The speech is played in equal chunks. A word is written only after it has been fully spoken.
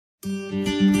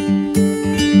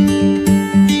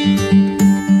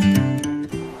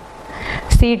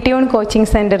CTune coaching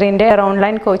center inde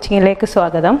online coaching ilekku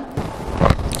swagatham.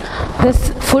 This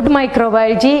food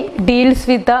microbiology deals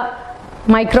with the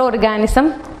microorganism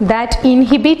that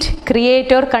inhibit,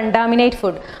 create or contaminate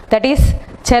food. That is,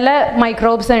 chala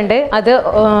microbes undu adu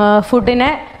food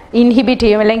ine inhibit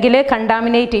ചെയ്യും അല്ലെങ്കിൽ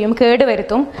contaminate ചെയ്യും,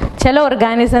 കേടുവരുത്തും. ചില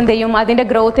organism ചെയ്യും അതിൻ്റെ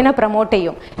ഗ്രോത്തിനെ promote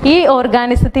ചെയ്യും. ഈ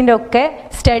ഓർഗാനിസത്തിൻ്റെ ഒക്കെ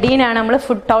സ്റ്റഡീനാണ് നമ്മൾ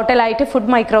ടോട്ടലായിട്ട്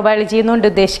ഫുഡ് മൈക്രോബയോളജി എന്നുകൊണ്ട്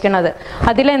ഉദ്ദേശിക്കുന്നത്.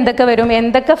 അതിലെന്തൊക്കെ വരും,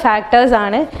 എന്തൊക്കെ ഫാക്ടേഴ്സ്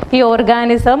ആണ് ഈ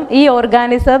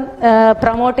ഓർഗാനിസം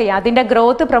പ്രൊമോട്ട് ചെയ്യുക, അതിൻ്റെ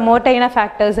ഗ്രോത്ത് പ്രൊമോട്ട് ചെയ്യുന്ന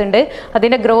ഫാക്ടേഴ്സ് ഉണ്ട്,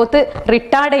 അതിൻ്റെ ഗ്രോത്ത്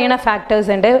റിട്ടാർഡ് ചെയ്യുന്ന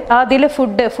ഫാക്ടേഴ്സ് ഉണ്ട്. അതിൽ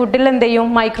ഫുഡിൽ എന്ത് ചെയ്യും,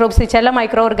 മൈക്രോബ്സ്, ചില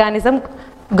മൈക്രോ ഓർഗാനിസം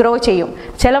ഗ്രോ ചെയ്യും,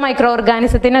 ചില മൈക്രോ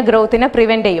ഓർഗാനിസത്തിൻ്റെ ഗ്രോത്തിനെ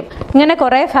പ്രിവെൻറ്റ് ചെയ്യും. ഇങ്ങനെ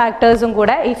കുറേ ഫാക്ടേഴ്സും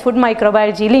കൂടെ ഈ ഫുഡ്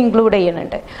മൈക്രോബയോളജിയിൽ ഇൻക്ലൂഡ്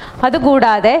ചെയ്യുന്നുണ്ട്.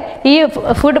 അതുകൂടാതെ ഈ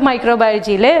food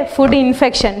മൈക്രോബയോളജിയിൽ food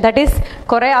infection, that is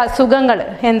കുറേ അസുഖങ്ങൾ,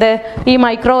 ഈ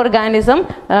മൈക്രോ ഓർഗാനിസം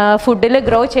ഫുഡിൽ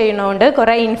ഗ്രോ ചെയ്യുന്നതുകൊണ്ട്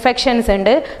കുറേ ഇൻഫെക്ഷൻസ്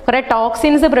ഉണ്ട്, കുറേ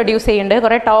ടോക്സിൻസ് പ്രൊഡ്യൂസ് ചെയ്യുന്നുണ്ട്,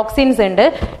 കുറേ ടോക്സിൻസ് ഉണ്ട്.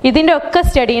 ഇതിൻ്റെ ഒക്കെ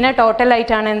സ്റ്റഡീനെ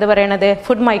ടോട്ടലായിട്ടാണ് എന്ത് പറയണത്,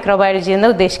 ഫുഡ് മൈക്രോബയോളജി എന്ന്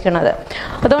ഉദ്ദേശിക്കുന്നത്.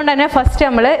 അതുകൊണ്ട് തന്നെ ഫസ്റ്റ്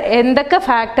നമ്മൾ എന്തൊക്കെ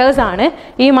ഫാക്ടേഴ്സാണ്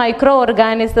ഈ മൈക്രോ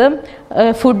ഓർഗാനിസം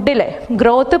ഫുഡിലെ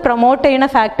ഗ്രോത്ത് പ്രൊമോട്ട് ചെയ്യുന്ന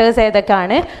ഫാക്ടേഴ്സ്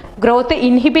ഏതൊക്കെയാണ്, ഗ്രോത്ത്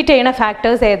ഇൻഹിബിറ്റ് ചെയ്യുന്ന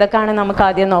ഫാക്ടേഴ്സ് ഏതൊക്കെയാണ് നമുക്ക്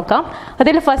ആദ്യം നോക്കാം.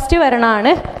 അതിൽ first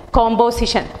വരണതാണ്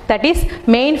composition, that is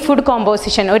main food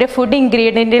composition. ഒരു ഫുഡ്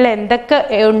ഇൻഗ്രീഡിയൻറ്റിൽ എന്തൊക്കെ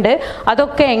ഉണ്ട്,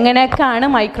 അതൊക്കെ എങ്ങനെയൊക്കെയാണ്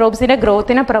മൈക്രോബ്സിൻ്റെ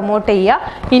ഗ്രോത്തിനെ പ്രൊമോട്ട്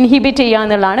ചെയ്യുക, ഇൻഹിബിറ്റ് ചെയ്യുക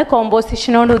എന്നുള്ളതാണ്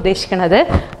കോമ്പോസിഷനോട് ഉദ്ദേശിക്കുന്നത്.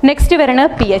 നെക്സ്റ്റ്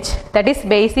വരുന്നത് pH, that is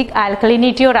basic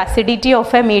alkalinity or acidity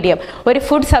of A medium. ഒരു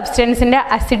ഫുഡ് സബ്സ്റ്റൻസിൻ്റെ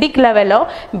അസിഡിക് ലെവലോ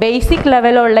ബേസിക്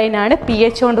ലെവലോ ഉള്ളതിനാണ്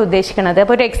pH കൊണ്ട് ഉദ്ദേശിക്കുന്നത്.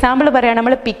 അപ്പോൾ ഒരു എക്സാമ്പിൾ പറയുകയാണ്,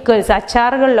 നമ്മൾ പിക്കിൾസ്,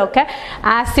 അച്ചാറുകളിലൊക്കെ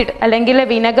ആസിഡ് അല്ലെങ്കിൽ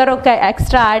വിനെഗറൊക്കെ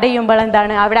എക്സ്ട്രാ ആഡ് ചെയ്യുമ്പോൾ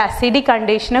എന്താണ്, അവിടെ അസിഡിക്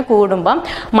കണ്ടീഷന് കൂടുമ്പം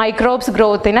മൈക്രോബ്സ്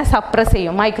ഗ്രോത്തിനെ സപ്രസ്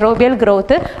ചെയ്യും, മൈക്രോബിയൽ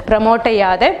ഗ്രോത്ത് പ്രൊമോട്ട്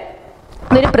ചെയ്യാതെ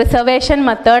ഒരു പ്രിസർവേഷൻ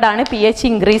മെത്തേഡാണ് pH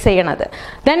ഇൻക്രീസ് ചെയ്യണത്.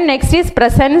 Then next is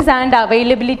presence and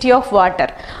availability of water.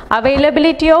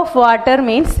 Availability of water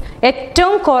means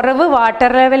ഏറ്റവും കുറവ്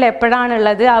വാട്ടർ ലെവൽ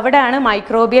എപ്പോഴാണുള്ളത് അവിടെയാണ്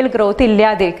മൈക്രോബിയൽ ഗ്രോത്ത്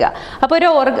ഇല്ലാതിരിക്കുക. അപ്പോൾ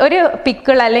ഒരു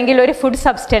പിക്കിൾ അല്ലെങ്കിൽ ഒരു ഫുഡ്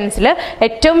സബ്സ്റ്റൻസിൽ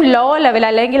ഏറ്റവും ലോ ലെവൽ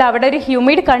അല്ലെങ്കിൽ അവിടെ ഒരു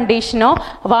ഹ്യൂമിഡ് കണ്ടീഷനോ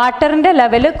വാട്ടറിൻ്റെ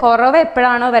ലെവൽ കുറവ്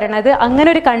എപ്പോഴാണോ വരണത്, അങ്ങനെ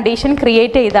ഒരു കണ്ടീഷൻ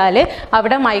ക്രിയേറ്റ് ചെയ്താൽ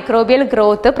അവിടെ മൈക്രോബിയൽ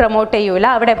ഗ്രോത്ത് പ്രൊമോട്ട് ചെയ്യൂല,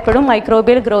 അവിടെ എപ്പോഴും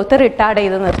മൈക്രോബിയൽ ഗ്രോത്ത് റിട്ടാർഡ്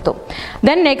ചെയ്ത് നിർത്തും.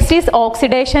 Then next is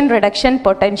oxidation reduction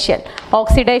potential.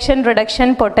 Oxidation reduction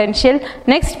potential.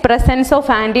 Next, presence of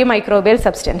antimicrobial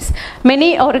substance.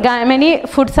 Many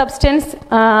food substance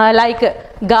like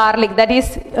garlic, that is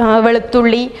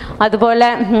വെളുത്തുള്ളി, അതുപോലെ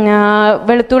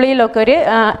വെളുത്തുള്ളിയിലൊക്കെ ഒരു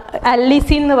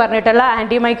അല്ലിസിൻ എന്ന് പറഞ്ഞിട്ടുള്ള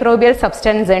ആൻറ്റിമൈക്രോബിയൽ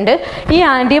സബ്സ്റ്റൻസ് ഉണ്ട്. ഈ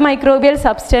ആൻറ്റിമൈക്രോബിയൽ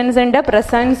സബ്സ്റ്റൻസിൻ്റെ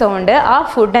പ്രസൻസ് കൊണ്ട് ആ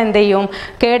ഫുഡ് എന്ത് ചെയ്യും,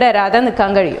 കേടുവരാതെ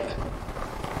നിൽക്കാൻ കഴിയും.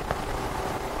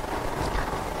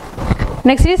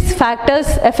 Next is factors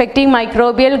affecting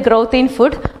microbial growth in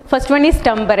food. First one is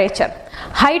temperature.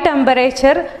 High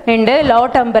temperature ഉണ്ട്, low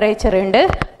temperature ഉണ്ട്.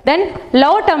 ദെൻ ലോ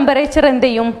ടെമ്പറേച്ചർ എന്ത്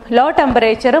ചെയ്യും, ലോ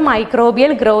ടെമ്പറേച്ചർ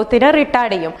മൈക്രോബിയൽ ഗ്രോത്തിനെ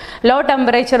റിട്ടാർഡ് ചെയ്യും. ലോ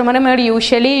ടെമ്പറേച്ചർ നമ്മൾ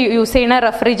യൂഷ്വലി യൂസ് ചെയ്യുന്ന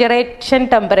refrigeration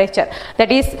temperature,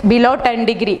 that is below 10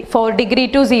 degree 4 degree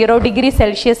to 0 degree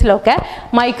സെൽഷ്യസിലൊക്കെ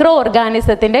micro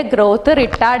ഓർഗാനിസത്തിൻ്റെ growth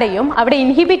retarded ചെയ്യും, അവിടെ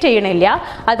inhibit ചെയ്യണില്ല,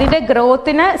 അതിൻ്റെ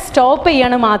ഗ്രോത്തിനെ സ്റ്റോപ്പ്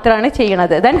ചെയ്യണ മാത്രമാണ്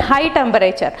ചെയ്യണത്. ദെൻ ഹൈ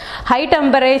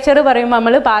ടെമ്പറേച്ചർ പറയുമ്പോൾ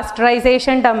നമ്മൾ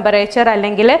പാസ്ചറൈസേഷൻ ടെമ്പറേച്ചർ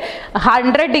അല്ലെങ്കിൽ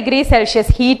 100 ഡിഗ്രി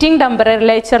സെൽഷ്യസ് ഹീറ്റിംഗ്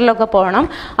ടെമ്പറേച്ചറിലൊക്കെ പോകണം.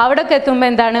 അവിടെയൊക്കെ എത്തുമ്പോൾ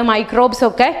എന്താണ്, മൈക്രോബ്സ്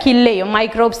ഒക്കെ കില്ല് ചെയ്യും,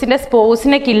 മൈക്രോബ്സിൻ്റെ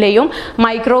സ്പോർസിനെ കില്ല് ചെയ്യും,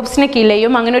 മൈക്രോബ്സിനെ കില്ല്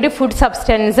ചെയ്യും. അങ്ങനെ ഒരു ഫുഡ്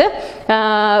സബ്സ്റ്റൻസ്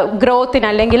ഗ്രോത്തിന്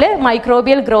അല്ലെങ്കിൽ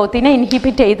മൈക്രോബിയൽ ഗ്രോത്തിനെ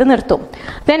ഇൻഹിബിറ്റ് ചെയ്ത് നിർത്തും.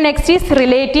 Then next is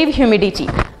relative humidity.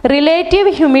 Relative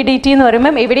humidity എന്ന്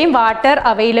പറയുമ്പം ഇവിടെയും വാട്ടർ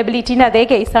അവൈലബിലിറ്റീൻ്റെ അതേ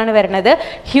കേസാണ് വരുന്നത്.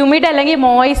 ഹ്യൂമിഡ് അല്ലെങ്കിൽ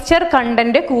മോയ്സ്ചർ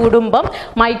കണ്ടന്റ് കൂടുമ്പം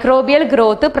മൈക്രോബിയൽ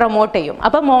ഗ്രോത്ത് പ്രൊമോട്ട് ചെയ്യും.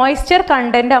 അപ്പോൾ മോയ്സ്ചർ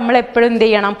കണ്ടന്റ് നമ്മൾ എപ്പോഴും എന്ത്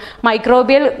ചെയ്യണം,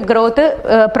 മൈക്രോബിയൽ ഗ്രോത്ത്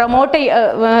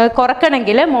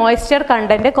കുറക്കണമെങ്കിൽ മോയ്സ്ചർ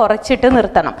കണ്ടന്റ് കുറച്ചിട്ട്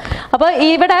നിർത്തണം. അപ്പോൾ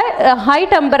ഇവിടെ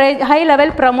high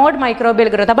level promote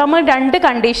microbial growth. അപ്പോൾ നമ്മൾ രണ്ട്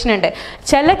കണ്ടീഷൻ ഉണ്ട്.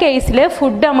 ചില കേസിൽ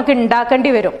ഫുഡ് നമുക്ക്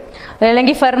ഉണ്ടാക്കേണ്ടി വരും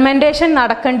അല്ലെങ്കിൽ ഫെർമെൻറ്റേഷൻ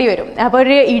നടക്കേണ്ടി വരും. അപ്പോൾ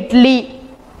ഒരു ഇഡ്ലി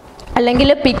അല്ലെങ്കിൽ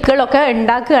പിക്കിളൊക്കെ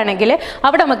ഉണ്ടാക്കുകയാണെങ്കിൽ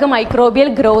അവിടെ നമുക്ക് മൈക്രോബിയൽ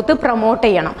ഗ്രോത്ത് പ്രൊമോട്ട്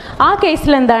ചെയ്യണം. ആ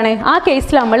കേസിൽ എന്താണ്, ആ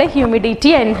കേസിൽ നമ്മൾ ഹ്യൂമിഡിറ്റി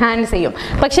എൻഹാൻസ് ചെയ്യും.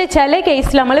 പക്ഷേ ചില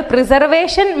കേസിൽ നമ്മൾ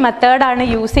പ്രിസർവേഷൻ മെത്തേഡാണ്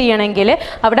യൂസ് ചെയ്യണമെങ്കിൽ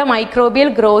അവിടെ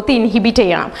മൈക്രോബിയൽ ഗ്രോത്ത് ഇൻഹിബിറ്റ്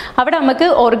ചെയ്യണം. അവിടെ നമുക്ക്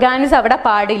ഓർഗാനിസം അവിടെ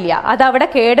പാടില്ല, അത് അവിടെ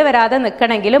കേടുവരാതെ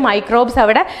നിൽക്കണമെങ്കിൽ മൈക്രോബ്സ്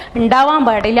അവിടെ ഉണ്ടാവാൻ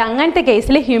പാടില്ല. അങ്ങനത്തെ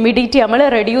കേസിൽ ഹ്യൂമിഡിറ്റി നമ്മൾ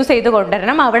റെഡ്യൂസ് ചെയ്ത്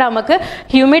കൊണ്ടുവരണം. അവിടെ നമുക്ക്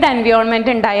ഹ്യൂമിഡ്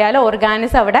എൻവയോൺമെൻറ്റ് ഉണ്ടായാൽ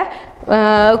ഓർഗാനിസം അവിടെ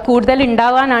കൂടുതൽ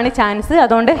ഉണ്ടാവാനാണ് ചാൻസ്.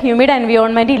 അതുകൊണ്ട് ഹ്യൂമിഡ്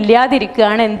എൻവയോൺമെൻറ്റ്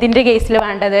ഇല്ലാതിരിക്കുകയാണ് എന്തിൻ്റെ കേസിൽ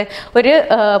വേണ്ടത്, ഒരു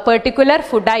പെർട്ടിക്കുലർ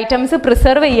ഫുഡ് ഐറ്റംസ്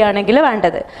പ്രിസർവ് ചെയ്യുകയാണെങ്കിൽ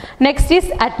വേണ്ടത്. Next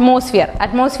is atmosphere.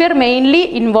 Atmosphere mainly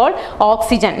involve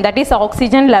oxygen, that is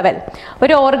oxygen level.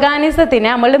 ഒരു ഓർഗാനിസത്തിനെ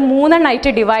നമ്മൾ 3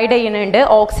 എണ്ണമായിട്ട് ഡിവൈഡ് ചെയ്യുന്നുണ്ട്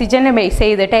ഓക്സിജനെ ബേസ്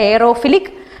ചെയ്തിട്ട്.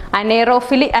 Aerophilic,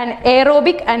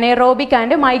 aerobic, anaerobic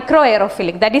and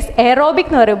microaerophilic. That is aerobic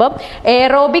എന്ന് പറയുമ്പോൾ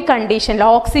aerobic കണ്ടീഷനിൽ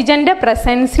ഓക്സിജൻ്റെ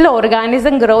പ്രസൻസിൽ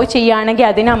ഓർഗാനിസം ഗ്രോ ചെയ്യുകയാണെങ്കിൽ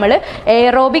അതിന് നമ്മൾ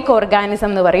aerobic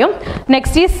ഓർഗാനിസം എന്ന് പറയും.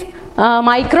 നെക്സ്റ്റ് ഈസ്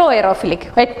മൈക്രോ എയറോഫിലിക്,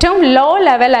 ഏറ്റവും ലോ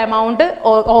ലെവൽ എമൗണ്ട്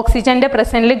ഓക്സിജൻ്റെ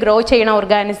പ്രസൻറ്റിൽ ഗ്രോ ചെയ്യുന്ന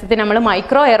ഓർഗാനിസത്തിന് നമ്മൾ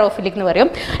മൈക്രോ എയറോഫിലിക് എന്ന് പറയും.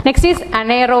 Next is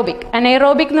anaerobic.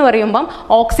 അനേറോബിക് എന്ന് പറയുമ്പം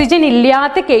ഓക്സിജൻ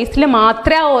ഇല്ലാത്ത കേസിൽ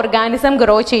മാത്രമേ ആ ഓർഗാനിസം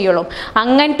ഗ്രോ ചെയ്യുള്ളൂ.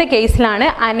 അങ്ങനത്തെ കേസിലാണ്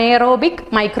അനേറോബിക്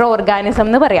മൈക്രോ ഓർഗാനിസം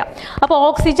എന്ന് പറയാം. അപ്പോൾ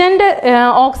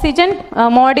ഓക്സിജൻ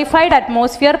മോഡിഫൈഡ്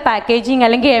അറ്റ്മോസ്ഫിയർ പാക്കേജിങ്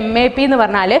അല്ലെങ്കിൽ MAP എന്ന്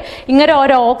പറഞ്ഞാൽ ഇങ്ങനെ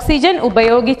ഓരോ ഓക്സിജൻ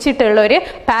ഉപയോഗിച്ചിട്ടുള്ളൊരു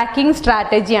പാക്കിംഗ്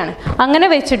സ്ട്രാറ്റജിയാണ്. അങ്ങനെ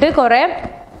വെച്ചിട്ട് കുറേ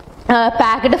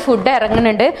പാക്ഡ് ഫുഡ്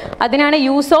ഇറങ്ങുന്നുണ്ട്. അതിനാണ്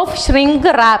use of shrink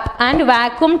rap and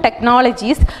vacuum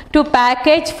technologies to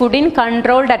package food in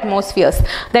controlled അറ്റ്മോസ്ഫിയേഴ്സ്.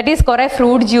 That is കുറേ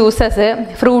ഫ്രൂട്ട് ജ്യൂസസ്,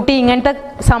 ഫ്രൂട്ടി, ഇങ്ങനത്തെ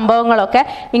സംഭവങ്ങളൊക്കെ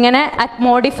ഇങ്ങനെ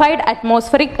മോഡിഫൈഡ്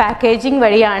അറ്റ്മോസ്ഫിയറിക് പാക്കേജിങ്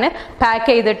വഴിയാണ് പാക്ക്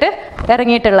ചെയ്തിട്ട്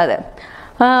ഇറങ്ങിയിട്ടുള്ളത്.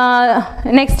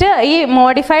 നെക്സ്റ്റ് ഈ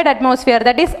modified atmosphere,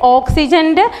 that is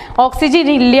oxygen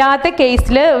ഇല്ലാത്ത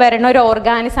കേസിൽ വരുന്ന ഒരു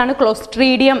ഓർഗാനിസാണ്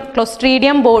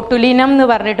ക്ലോസ്ട്രീഡിയം ബോട്ടുലിനം എന്ന്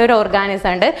പറഞ്ഞിട്ടൊരു ഓർഗാനിസം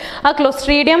ഉണ്ട്. ആ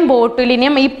ക്ലോസ്ട്രീഡിയം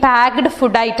ബോട്ടുലിനം ഈ packed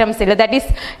food ഐറ്റംസിൽ, that is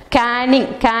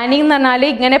Canning എന്ന് പറഞ്ഞാൽ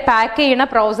ഇങ്ങനെ പാക്ക് ചെയ്യുന്ന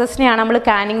പ്രോസസ്സിനെയാണ് നമ്മൾ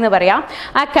കാനിങ് എന്ന് പറയാം.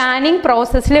 ആ കാനിങ്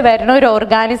പ്രോസസ്സിൽ വരുന്ന ഒരു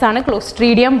ഓർഗാനിസാണ്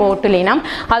ക്ലോസ്ട്രീഡിയം ബോട്ടുലിനം.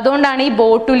 അതുകൊണ്ടാണ് ഈ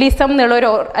ബോട്ടുലിസം എന്നുള്ള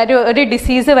ഒരു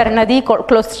ഡിസീസ് വരുന്നത്. ഈ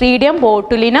ക്ലോസ്ട്രീഡിയം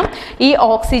ബോട്ടുലിനം ഈ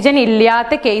ഓക്സിജൻ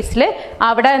ഇല്ലാത്ത കേസിൽ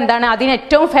അവിടെ എന്താണ്, അതിന്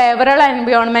ഏറ്റവും ഫേവറബിൾ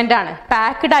എൻവയോൺമെന്റ് ആണ്.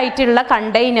 പാക്ഡ് ആയിട്ടുള്ള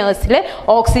കണ്ടെയ്നേഴ്സിൽ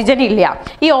ഓക്സിജൻ ഇല്ല.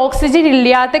 ഈ ഓക്സിജൻ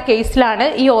ഇല്ലാത്ത കേസിലാണ്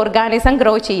ഈ ഓർഗാനിസം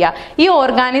ഗ്രോ ചെയ്യുക. ഈ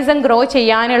ഓർഗാനിസം ഗ്രോ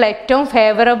ചെയ്യാനുള്ള ഏറ്റവും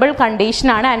ഫേവറബിൾ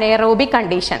കണ്ടീഷനാണ് അനേറോബിക്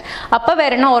കണ്ടീഷൻ. അപ്പോൾ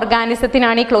വരുന്ന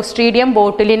ഓർഗാനിസത്തിനാണ് ഈ ക്ലോസ്ട്രീഡിയം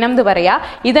ബോട്ടുലിനം എന്ന്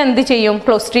പറയുക. ഇതെന്ത് ചെയ്യും,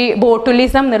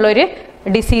 ബോട്ടുലിസം എന്നുള്ളൊരു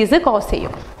ഡിസീസ് കോസ്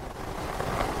ചെയ്യും.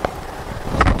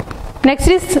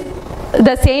 നെക്സ്റ്റ് ഈസ്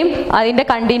the same, അതിൻ്റെ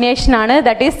കണ്ടിന്യൂഷൻ ആണ്.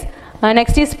 That is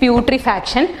next is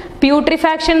പ്യൂട്രിഫാക്ഷൻ.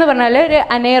 പ്യൂട്രിഫാക്ഷൻ എന്ന് പറഞ്ഞാൽ ഒരു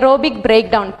അനേറോബിക് ബ്രേക്ക്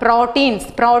ഡൗൺ.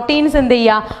 പ്രോട്ടീൻസ് എന്ത്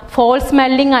ചെയ്യുക, ഫോൾ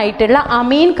സ്മെല്ലിംഗ് ആയിട്ടുള്ള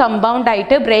അമീൻ കമ്പൗണ്ട്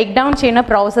ആയിട്ട് ബ്രേക്ക് ഡൗൺ ചെയ്യുന്ന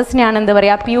പ്രോസസ്സിനെയാണ് എന്ത്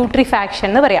പറയുക, പ്യൂട്രിഫാക്ഷൻ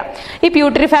എന്ന് പറയാം. ഈ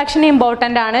പ്യൂട്രിഫാക്ഷൻ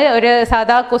ഇമ്പോർട്ടൻ്റ് ആണ്. ഒരു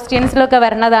സാധാ ക്വസ്റ്റ്യൻസിലൊക്കെ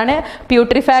വരുന്നതാണ്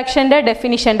പ്യൂട്രിഫാക്ഷൻ്റെ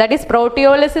definition. That is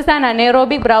പ്രോട്ടിയോളിസിസ് and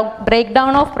anaerobic break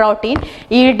down of protein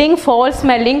yielding fall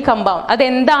smelling compound.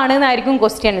 അതെന്താണെന്നായിരിക്കും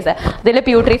questions. അതിൽ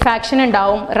പ്യൂട്രിഫാക്ഷൻ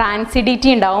ഉണ്ടാവും,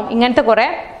 റാൻസിഡിറ്റി ഉണ്ടാവും, ഇങ്ങനത്തെ കുറേ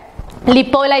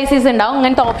ലിപ്പോലൈസിസ് ഉണ്ടാവും,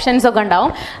 ഇങ്ങനത്തെ ഓപ്ഷൻസ് ഒക്കെ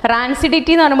ഉണ്ടാവും.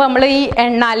 റാൻസിഡിറ്റി എന്ന് പറയുമ്പോൾ നമ്മൾ ഈ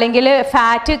എണ്ണ അല്ലെങ്കിൽ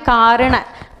ഫാറ്റ് കാരണ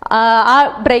ആ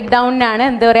ബ്രേക്ക് ഡൗണിനാണ്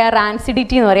എന്ത് പറയുക,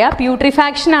 റാൻസിഡിറ്റി എന്ന് പറയുക.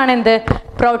 പ്യൂട്രിഫാക്ഷൻ ആണ് എന്ത്,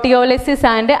 പ്രോട്ടിയോളിസിസ്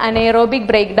and anaerobic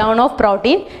break down of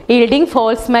protein yielding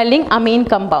fall smelling Ameen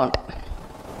compound.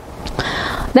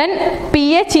 Then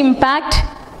pH impact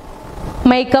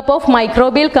makeup of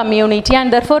microbial community and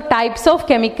therefore types of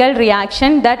chemical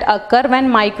reaction that occur when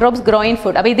microbes grow in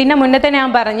food. അപ്പോൾ ഇതിൻ്റെ മുന്നേ തന്നെ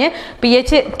ഞാൻ പറഞ്ഞ്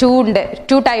pH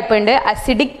 2 type ഉണ്ട്.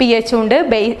 Acidic pH ഉണ്ട്,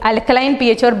 അൽക്കലൈൻ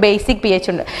pH or basic pH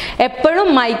ഉണ്ട്. എപ്പോഴും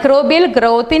മൈക്രോബിയൽ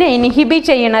ഗ്രോത്തിനെ ഇൻഹിബിറ്റ്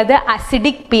ചെയ്യുന്നത്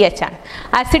അസിഡിക് pH ആണ്.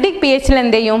 അസിഡിക് pHൽ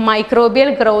എന്ത് ചെയ്യും,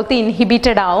 മൈക്രോബിയൽ ഗ്രോത്ത്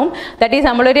ഇൻഹിബിറ്റഡ് ആവും. ദാറ്റ് ഈസ്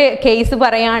നമ്മളൊരു കേസ്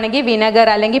പറയുകയാണെങ്കിൽ വിനെഗർ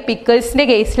അല്ലെങ്കിൽ പിക്കിൾസിൻ്റെ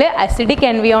കേസിൽ അസിഡിക്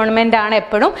എൻവയോൺമെൻ്റ് ആണ്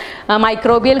എപ്പോഴും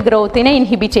മൈക്രോബിയൽ ഗ്രോത്തിനെ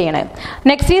ഇൻഹിബിറ്റ് ചെയ്യണത്.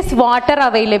 Next is water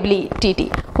availability.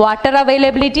 Water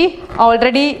availability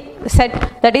already said,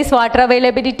 that is water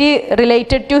availability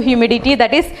related to humidity.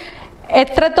 That is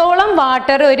എത്രത്തോളം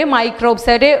വാട്ടർ ഒരു മൈക്രോബ്സ്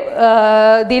ഒരു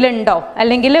ഇതിലുണ്ടോ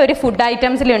അല്ലെങ്കിൽ ഒരു ഫുഡ്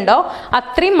ഐറ്റംസിലുണ്ടോ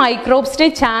അത്രയും മൈക്രോബ്സിന്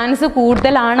ചാൻസ്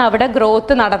കൂടുതലാണ് അവിടെ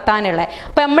ഗ്രോത്ത് നടത്താനുള്ളത്.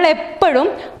 അപ്പോൾ നമ്മൾ എപ്പോഴും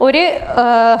ഒരു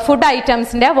ഫുഡ്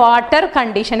ഐറ്റംസിൻ്റെ വാട്ടർ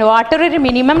കണ്ടീഷൻ, വാട്ടർ ഒരു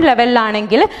മിനിമം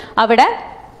ലെവലിലാണെങ്കിൽ അവിടെ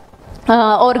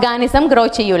ഓർഗാനിസം ഗ്രോ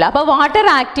ചെയ്യൂല. അപ്പോൾ വാട്ടർ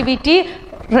ആക്ടിവിറ്റി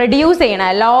റെഡ്യൂസ് ചെയ്യണ,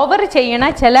 ലോവർ ചെയ്യണ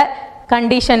ചില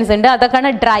കണ്ടീഷൻസ് ഉണ്ട്.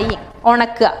 അതൊക്കെയാണ് ഡ്രൈയിങ്,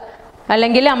 ഉണക്കുക,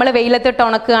 അല്ലെങ്കിൽ നമ്മൾ വെയിലത്തിട്ട്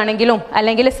ഉണക്കുകയാണെങ്കിലും,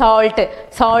 അല്ലെങ്കിൽ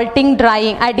സോൾട്ടിങ്,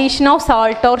 drying, addition of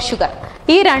salt or sugar.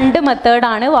 ഈ രണ്ട്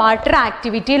മെത്തേഡാണ് വാട്ടർ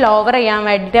ആക്ടിവിറ്റി ലോവർ ചെയ്യാൻ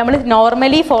വേണ്ടിയിട്ട് നമ്മൾ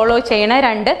നോർമലി ഫോളോ ചെയ്യുന്ന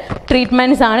രണ്ട്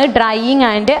ട്രീറ്റ്മെൻറ്റ്സ് ആണ് drying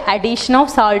and addition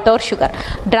of salt or sugar.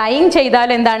 Drying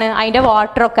ചെയ്താൽ എന്താണ്, അതിൻ്റെ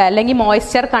വാട്ടറൊക്കെ അല്ലെങ്കിൽ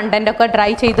മോയ്സ്ചർ കണ്ടൻറ്റൊക്കെ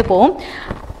ഡ്രൈ ചെയ്ത് പോവും.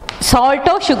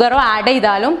 സോൾട്ടോ ഷുഗറോ ആഡ്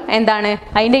ചെയ്താലും എന്താണ്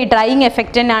അതിൻ്റെ ഈ ഡ്രൈയിങ്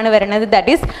എഫക്റ്റ് തന്നെയാണ് വരുന്നത്.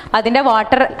 ദാറ്റ് ഈസ് അതിൻ്റെ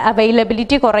വാട്ടർ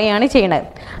അവൈലബിലിറ്റി കുറയാണ് ചെയ്യുന്നത്.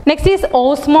 Next is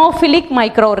ഓസ്മോഫിലിക്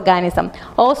micro organism.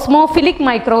 ഓസ്മോഫിലിക്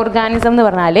micro organism എന്ന്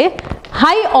പറഞ്ഞാൽ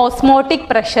ഹൈ ഓസ്മോട്ടിക്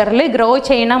പ്രഷറിൽ ഗ്രോ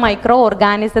ചെയ്യുന്ന മൈക്രോ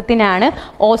ഓർഗാനിസത്തിനാണ്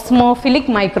ഓസ്മോഫിലിക്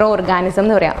മൈക്രോ ഓർഗാനിസം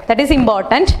എന്ന് പറയാം. That is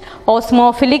important.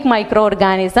 ഓസ്മോഫിലിക് micro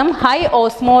organism high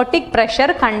osmotic pressure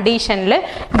കണ്ടീഷനിൽ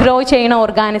ഗ്രോ ചെയ്യുന്ന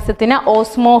ഓർഗാനിസത്തിന്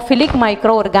ഓസ്മോഫിലിക്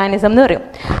മൈക്രോ ഓർഗാനിസം എന്ന് പറയും.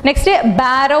 നെക്സ്റ്റ്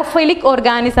ബാരോഫിലിക്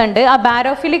ഓർഗാനിസം ഉണ്ട്. ആ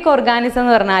ബാരോഫിലിക് ഓർഗാനിസം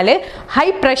എന്ന് പറഞ്ഞാൽ high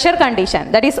pressure condition,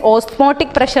 that is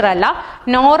osmotic pressure അല്ല,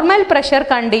 നോർമൽ പ്രഷർ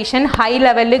കണ്ടീഷൻ ഹൈ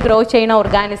ലെവലിൽ ഗ്രോ ചെയ്യുന്ന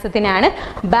ഓർഗാനിസത്തിനാണ്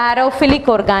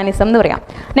ബാരോഫിലിക് ഓർഗാനിസം എന്ന് പറയാം.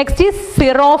 Next is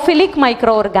സിറോഫിലിക്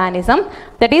micro organism,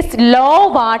 that is law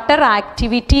water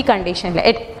activity കണ്ടീഷനിൽ,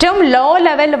 ഏറ്റവും ലോ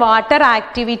ലെവൽ വാട്ടർ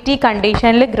ആക്ടിവിറ്റി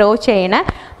കണ്ടീഷനിൽ ഗ്രോ ചെയ്യുന്ന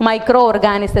മൈക്രോ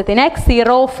ഓർഗാനിസത്തിനെ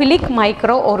സിറോഫിലിക്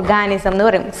മൈക്രോ ഓർഗാനിസം എന്ന്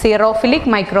പറയും. സിറോഫിലിക്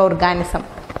മൈക്രോ ഓർഗാനിസം.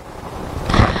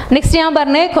 നെക്സ്റ്റ് ഞാൻ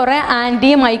പറഞ്ഞ കുറേ ആൻറ്റി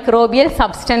മൈക്രോബിയൽ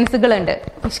സബ്സ്റ്റൻസുകളുണ്ട്.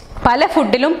 പല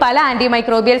ഫുഡിലും പല ആൻറ്റി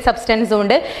മൈക്രോബിയൽ സബ്സ്റ്റൻസും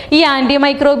ഉണ്ട്. ഈ ആൻറ്റി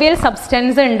മൈക്രോബിയൽ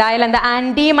സബ്സ്റ്റൻസ് ഉണ്ടായാൽ എന്താ,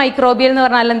 ആൻറ്റി മൈക്രോബിയൽ എന്ന്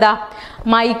പറഞ്ഞാൽ എന്താ,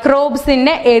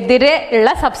 മൈക്രോബ്സിന് എതിരെ ഉള്ള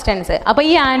സബ്സ്റ്റൻസ്. അപ്പോൾ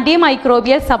ഈ ആൻറ്റി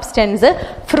മൈക്രോബിയൽ സബ്സ്റ്റൻസ്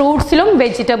ഫ്രൂട്ട്സിലും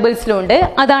വെജിറ്റബിൾസിലും ഉണ്ട്.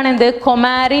 അതാണ് എന്ത്,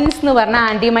 കൊമാരിൻസ് എന്ന് പറഞ്ഞ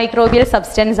ആൻറ്റി മൈക്രോബിയൽ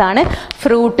സബ്സ്റ്റൻസ് ആണ്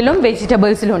ഫ്രൂട്ടിലും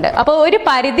വെജിറ്റബിൾസിലും ഉണ്ട്. അപ്പോൾ ഒരു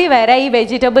പരിധി വരെ ഈ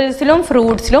വെജിറ്റബിൾസിലും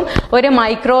ഫ്രൂട്ട്സിലും ഒരു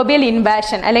മൈക്രോബിയൽ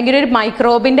ഇൻവാഷൻ അല്ലെങ്കിൽ ഒരു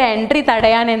മൈക്രോബിൻ്റെ എൻട്രി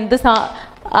തടയാൻ എന്ത്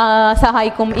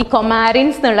സഹായിക്കും, ഈ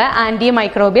കൊമാരിൻസ് എന്നുള്ള ആൻറ്റി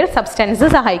മൈക്രോബിയൽ സബ്സ്റ്റൻസ്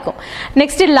സഹായിക്കും.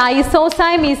 Next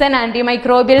lysozyme is an anti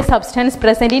microbial substance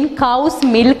present in cows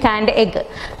milk and egg.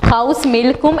 Cows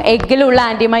മിൽക്കും എഗ്ഗിലുള്ള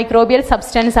ആൻറ്റി മൈക്രോബിയൽ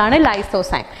സബ്സ്റ്റൻസ് ആണ്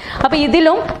ലൈസോസൈം. അപ്പോൾ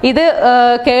ഇതിലും ഇത്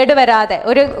കേടുവരാതെ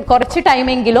ഒരു കുറച്ച്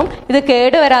ടൈമെങ്കിലും ഇത്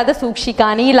കേടുവരാതെ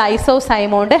സൂക്ഷിക്കാൻ ഈ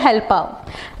ലൈസോസൈം കൊണ്ട് ഹെൽപ്പ് ആവും.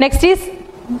 Next is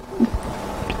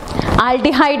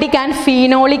ആൽഡിഹൈഡിക് and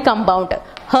phenolic compound.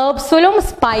 ഹെർബ്സിലും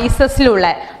സ്പൈസസിലുള്ള,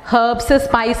 herbs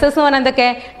spices എന്ന് പറഞ്ഞാൽ എന്തൊക്കെ,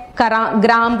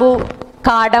 ഗ്രാമ്പു,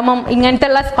 കാടമം, ഇങ്ങനത്തെ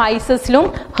ഉള്ള സ്പൈസസിലും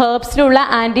ഹെർബ്സിലുള്ള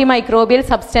ആൻറ്റി മൈക്രോബിയൽ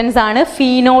സബ്സ്റ്റൻസ് ആണ്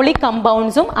phenolic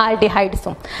കമ്പൗണ്ട്സും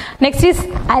ആൽഡിഹൈഡ്സും. Next is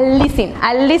allicin.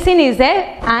 Allicin is A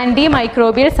anti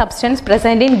microbial substance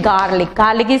present in garlic.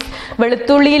 Garlic is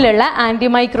വെളുത്തുള്ളിയിലുള്ള anti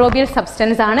microbial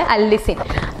substance ആണ് allicin.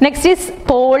 Next is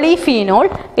പോളിഫീനോൾ.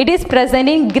 It is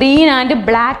present in green and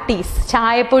black ടീസ്.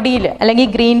 ചായപ്പൊടിയിൽ അല്ലെങ്കിൽ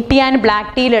green tea and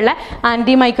black ടീയിലുള്ള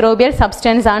anti microbial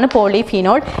substance ആണ്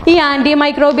പോളിഫീനോൾ. ഈ anti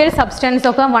microbial substance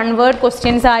ഒക്കെ one word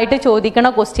questions ആയിട്ട് ചോദിക്കുന്ന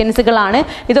ക്വസ്റ്റ്യൻസുകളാണ്.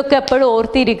 ഇതൊക്കെ എപ്പോഴും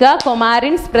ഓർത്തിരിക്കുക.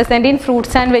 കൊമാരിൻസ് present in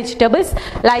fruits and vegetables,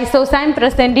 lysozyme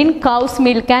present in cows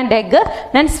milk and egg,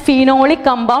 then phenolic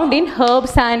compound in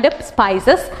herbs and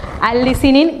spices,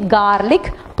 allicin in garlic,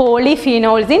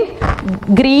 polyphenols in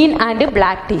green and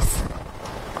black ടീസ്.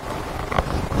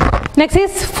 Next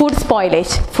is food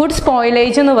spoilage. Food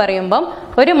spoilage എന്ന് പറയുമ്പം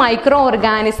ഒരു micro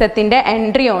ഓർഗാനിസത്തിൻ്റെ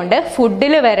entry കൊണ്ട്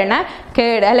ഫുഡിൽ വരണ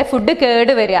കേട്, അല്ലെ food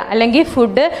കേട് വരിക, അല്ലെങ്കിൽ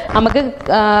ഫുഡ് നമുക്ക്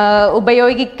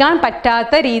ഉപയോഗിക്കാൻ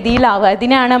പറ്റാത്ത രീതിയിലാവുക,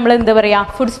 അതിനാണ് നമ്മൾ എന്താ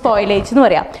പറയുക, ഫുഡ് സ്പോയിലേജ് എന്ന്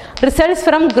പറയാം. Results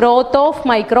from growth of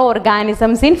micro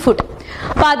organisms in food.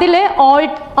 അപ്പോൾ അതിൽ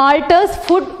alters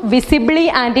food visibly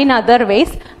and in other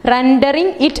vase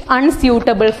rendering it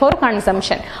unsuitable four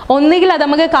consumption. ഒന്നുകിൽ അത്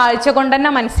നമുക്ക് കാഴ്ച കൊണ്ട്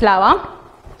തന്നെ മനസ്സിലാവാം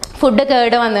ഫുഡ്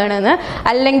കേട് വന്നതെന്ന്,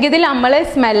 അല്ലെങ്കിൽ നമ്മൾ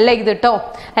സ്മെല്ല് ചെയ്തിട്ടോ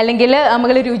അല്ലെങ്കിൽ നമ്മൾ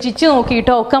രുചിച്ച്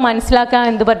നോക്കിയിട്ടോ ഒക്കെ മനസ്സിലാക്കാൻ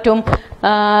എന്ത് പറ്റും,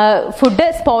 ഫുഡ്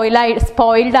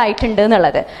സ്പോയിൽഡ് ആയിട്ടുണ്ട്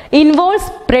എന്നുള്ളത്. Involves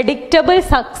predictable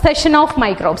succession of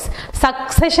microbes.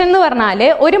 Succession എന്ന് പറഞ്ഞാൽ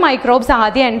ഒരു മൈക്രോബ്സ്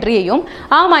ആദ്യം എൻട്രി ചെയ്യും,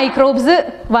 ആ മൈക്രോബ്സ്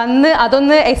വന്ന്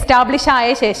അതൊന്ന് എസ്റ്റാബ്ലിഷ് ആയ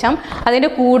ശേഷം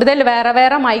അതിൻ്റെ കൂടുതൽ വേറെ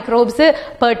വേറെ മൈക്രോബ്സ്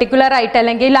പെർട്ടിക്കുലർ ആയിട്ട്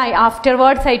അല്ലെങ്കിൽ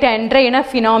ആഫ്റ്റർവേർഡ്സ് ആയിട്ട് എൻറ്റർ ചെയ്യുന്ന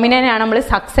ഫിനോമിനയാണ് നമ്മൾ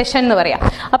സക്സഷൻ എന്ന് പറയാം.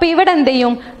 അപ്പോൾ ഇവിടെ എന്ത്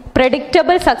ചെയ്യും,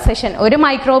 പ്രെഡിക്റ്റബിൾ സക്സഷൻ, ഒരു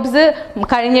മൈക്രോബ്സ്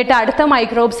കഴിഞ്ഞിട്ട് അടുത്ത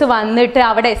മൈക്രോബ്സ് വന്നിട്ട്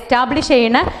അവിടെ എസ്റ്റാബ്ലിഷ്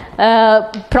ചെയ്യുന്ന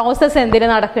പ്രോസസ്സ് എന്തിന്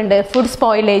നടക്കുന്നുണ്ട്, ഫുഡ്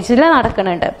സ്പോയിലേജിൽ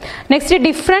നടക്കുന്നുണ്ട്. Next,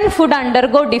 different food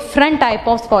undergo different type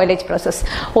of spoilage process.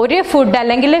 ഒരു ഫുഡ്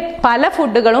അല്ലെങ്കിൽ പല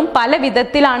ഫുഡുകളും പല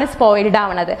വിധത്തിലാണ് സ്പോയിൽഡ്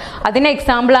ആവുന്നത്. അതിന്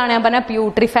എക്സാമ്പിളാണ് ഞാൻ പറഞ്ഞ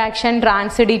പ്യൂട്രിഫാക്ഷൻ,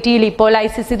 ട്രാൻസിഡിറ്റി,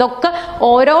 ലിപ്പോലൈസിസ്, ഇതൊക്കെ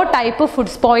ഓരോ ടൈപ്പ്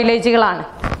ഫുഡ് സ്പോയിലേജുകളാണ്.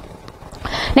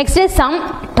 നെക്സ്റ്റ്, സം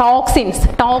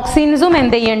ടോക്സിൻസും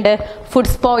എന്ത് ചെയ്യുന്നുണ്ട്,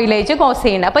 ഫുഡ് സ്പോയിലേജ് കോസ്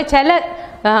ചെയ്യുന്നുണ്ട്. അപ്പോൾ ചില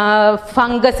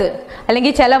ഫംഗസ്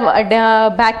അല്ലെങ്കിൽ ചില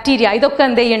ബാക്ടീരിയ ഇതൊക്കെ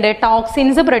എന്ത് ചെയ്യുന്നുണ്ട്,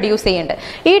 ടോക്സിൻസ് പ്രൊഡ്യൂസ് ചെയ്യുന്നുണ്ട്.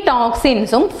 ഈ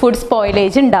ടോക്സിൻസും ഫുഡ്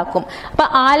സ്പോയിലേജ് ഉണ്ടാക്കും. അപ്പോൾ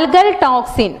ആൽഗൽ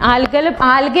ടോക്സിൻ,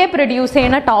 ആൽഗെ പ്രൊഡ്യൂസ്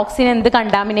ചെയ്യുന്ന ടോക്സിൻ എന്ത്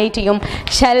കണ്ടാമിനേറ്റ് ചെയ്യും,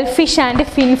 ഷെൽഫിഷ് ആൻഡ്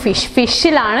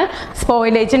ഫിഷിലാണ്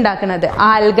സ്പോയിലേജ് ഉണ്ടാക്കുന്നത്,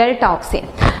 algal toxin.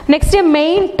 Next,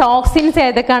 main toxins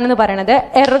ഏതൊക്കെയാണെന്ന് പറയുന്നത്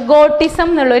എർഗോട്ടിസം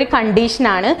എന്നുള്ളൊരു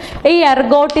കണ്ടീഷനാണ്. ഈ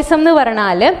എർഗോട്ടിസം എന്ന്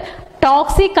പറഞ്ഞാൽ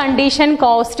toxic condition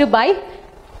caused by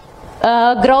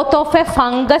growth of a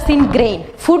fungus in grain,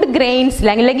 food grains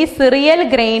അല്ലെങ്കിൽ cereal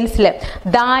grains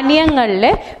ധാന്യങ്ങളിൽ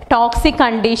toxic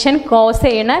condition cos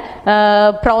ചെയ്യുന്ന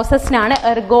പ്രോസസ്സിനാണ്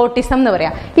എർഗോട്ടിസം എന്ന്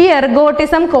പറയാം. ഈ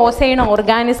എർഗോട്ടിസം കോസ് ചെയ്യുന്ന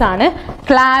ഓർഗാനിസം ആണ്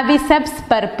ക്ലാവിസെപ്സ്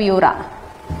purpura.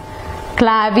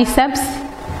 ക്ലാവിസെപ്സ്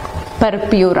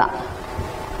purpura.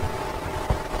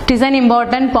 It is an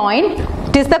important point.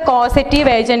 It is the causative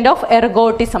agent of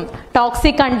ergotism.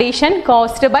 Toxic condition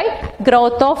caused by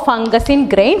growth of fungus in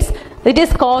grains. It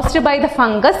is caused by the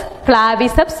fungus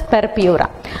Claviceps purpura.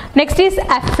 Next is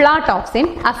aflatoxin.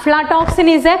 Aflatoxin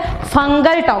is a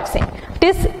fungal toxin.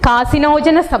 It is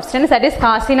carcinogenous substance. That is,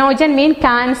 carcinogen mean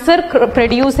cancer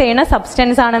produce ചെയ്യുന്ന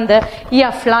substance ആണ് എന്ത് ഈ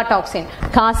aflatoxin.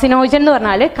 Carcinogen എന്ന്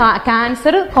പറഞ്ഞാൽ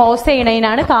cancer cause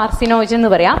ചെയ്യുന്നതിനാണ് carcinogen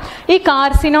എന്ന് പറയാം. ഈ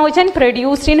carcinogen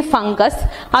produced in fungus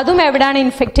അതും എവിടെയാണ്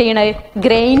ഇൻഫെക്ട് ചെയ്യുന്നത്?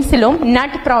 ഗ്രെയിൻസിലും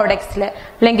നട്ട് പ്രോഡക്ട്സിൽ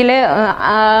അല്ലെങ്കിൽ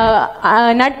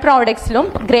നട്ട് പ്രോഡക്ട്സിലും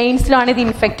ഗ്രെയിൻസിലുമാണ് ഇത്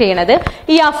ഇൻഫെക്ട് ചെയ്യുന്നത്.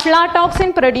 ഈ aflatoxin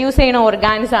പ്രൊഡ്യൂസ് ചെയ്യുന്ന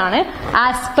ഓർഗാൻസ് ആണ്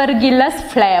ആസ്പെർഗില്ലസ്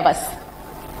ഫ്ലേവസ്.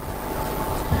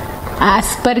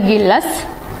 ആസ്പെർഗില്ലസ്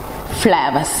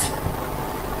ഫ്ലേവസ്.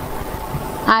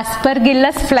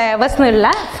 ആസ്പെർഗില്ലസ് ഫ്ലേവസ് എന്നുള്ള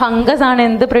ഫംഗസ് ആണ്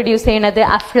എന്ത് പ്രൊഡ്യൂസ് ചെയ്യുന്നത്?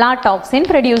 അഫ്ലാടോക്സിൻ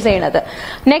പ്രൊഡ്യൂസ് ചെയ്യുന്നത്.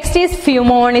 Next is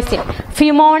ഫ്യൂമോണിസിൻ.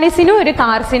 ഫ്യൂമോണിസിനും ഒരു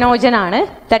കാർസിനോജൻ ആണ്.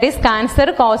 ദാറ്റ് ഈസ് ക്യാൻസർ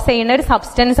കോസ് ചെയ്യുന്ന ഒരു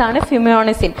സബ്സ്റ്റൻസ് ആണ്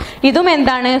ഫ്യൂമോണിസിൻ. ഇതും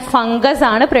എന്താണ്? ഫംഗസ്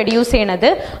ആണ് പ്രൊഡ്യൂസ് ചെയ്യുന്നത്.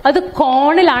 അത്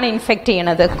കോണിലാണ് ഇൻഫെക്ട്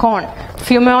ചെയ്യുന്നത്. കോൺ.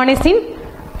 ഫ്യൂമോണിസിൻ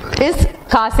is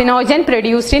carcinogen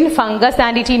produced in fungus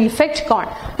and it infects corn.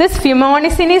 This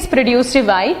fumonisin is produced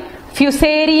by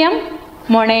Fusarium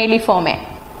moniliforme.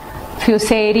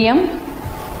 Fusarium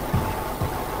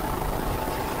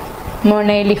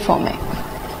moniliforme.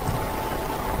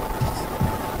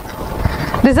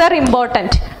 These are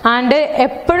important. And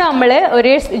എപ്പോഴും നമ്മൾ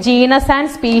ഒരു ജീനസ്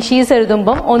ആൻഡ് സ്പീഷീസ്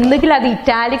എഴുതുമ്പം ഒന്നുകിൽ അത്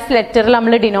ഇറ്റാലിക്സ് ലെറ്ററിൽ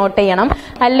നമ്മൾ ഡിനോട്ട് ചെയ്യണം,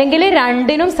 അല്ലെങ്കിൽ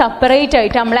രണ്ടിനും സെപ്പറേറ്റ്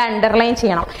ആയിട്ട് നമ്മൾ അണ്ടർലൈൻ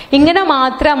ചെയ്യണം. ഇങ്ങനെ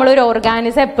മാത്രമേ നമ്മളൊരു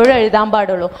ഓർഗാനിസം എപ്പോഴും എഴുതാൻ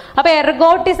പാടുള്ളൂ. അപ്പൊ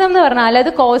എർഗോട്ടിസം എന്ന് പറഞ്ഞാൽ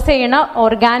അത് കോസ് ചെയ്യുന്ന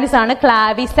ഓർഗാനിസം ആണ്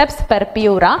ക്ലാവിസെപ്സ്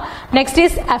purpura. Next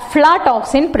is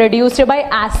aflatoxin produced by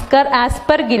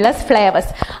Aspergillus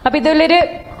ഫ്ലേവസ്. അപ്പൊ ഇതിലൊരു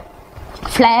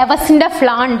ഫ്ലേവസിന്റെ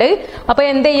ഫ്ലാ ഉണ്ട്. അപ്പൊ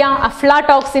എന്ത് ചെയ്യാം?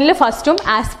 അഫ്ലാടോക്സിനിൽ ഫസ്റ്റും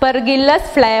ആസ്പെർഗില്ലസ്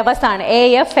ഫ്ലേവസ് ആണ്,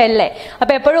 AFLA.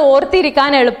 അപ്പൊ എപ്പോഴും ഓർത്തിരിക്കാൻ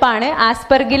എളുപ്പമാണ്.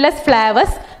 Aspergillus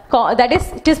ഫ്ലേവസ്, that is,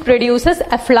 it is produces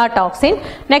aflatoxin.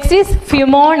 Next is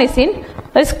fumonisin,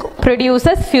 is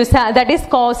produces that is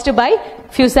caused by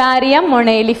Fusarium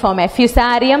moniliforme.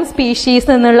 Fusarium species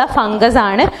എന്നുള്ള ഫംഗസ്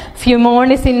ആണ്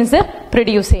ഫ്യൂമോണിസിൻസ്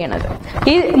പ്രൊഡ്യൂസ് ചെയ്യുന്നത്.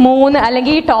 ഈ മൂന്ന്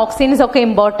അല്ലെങ്കിൽ ഈ ടോക്സിൻസ് ഒക്കെ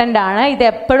ഇമ്പോർട്ടൻ്റ് ആണ്. ഇത്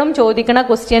എപ്പോഴും ചോദിക്കുന്ന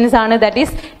ക്വസ്റ്റ്യൻസ് ആണ്. ദാറ്റ്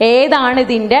ഈസ് ഏതാണ്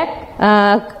ഇതിന്റെ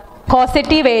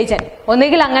കോസറ്റീവ് ഏജന്റ്?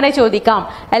 ഒന്നുകിൽ അങ്ങനെ ചോദിക്കാം,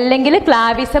 അല്ലെങ്കിൽ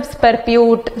ക്ലാവിസെപ്സ്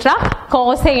പെർപ്യൂട്ര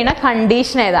കോസ് ചെയ്യുന്ന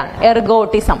കണ്ടീഷൻ ഏതാണ്?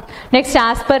 Ergotism. Next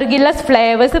Aspergillus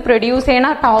flavours produce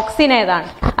ചെയ്യുന്ന ടോക്സിൻ ഏതാണ്?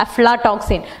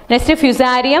 അഫ്ലാടോക്സിൻ. നെക്സ്റ്റ്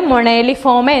ഫ്യൂസാരിയം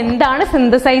മൊണേലിഫോമ എന്താണ്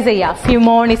സിന്തസൈസ് ചെയ്യുക?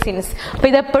 ഫ്യൂമോണിസിൻസ്. അപ്പൊ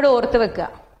ഇതെപ്പോഴും ഓർത്ത് വെക്കുക.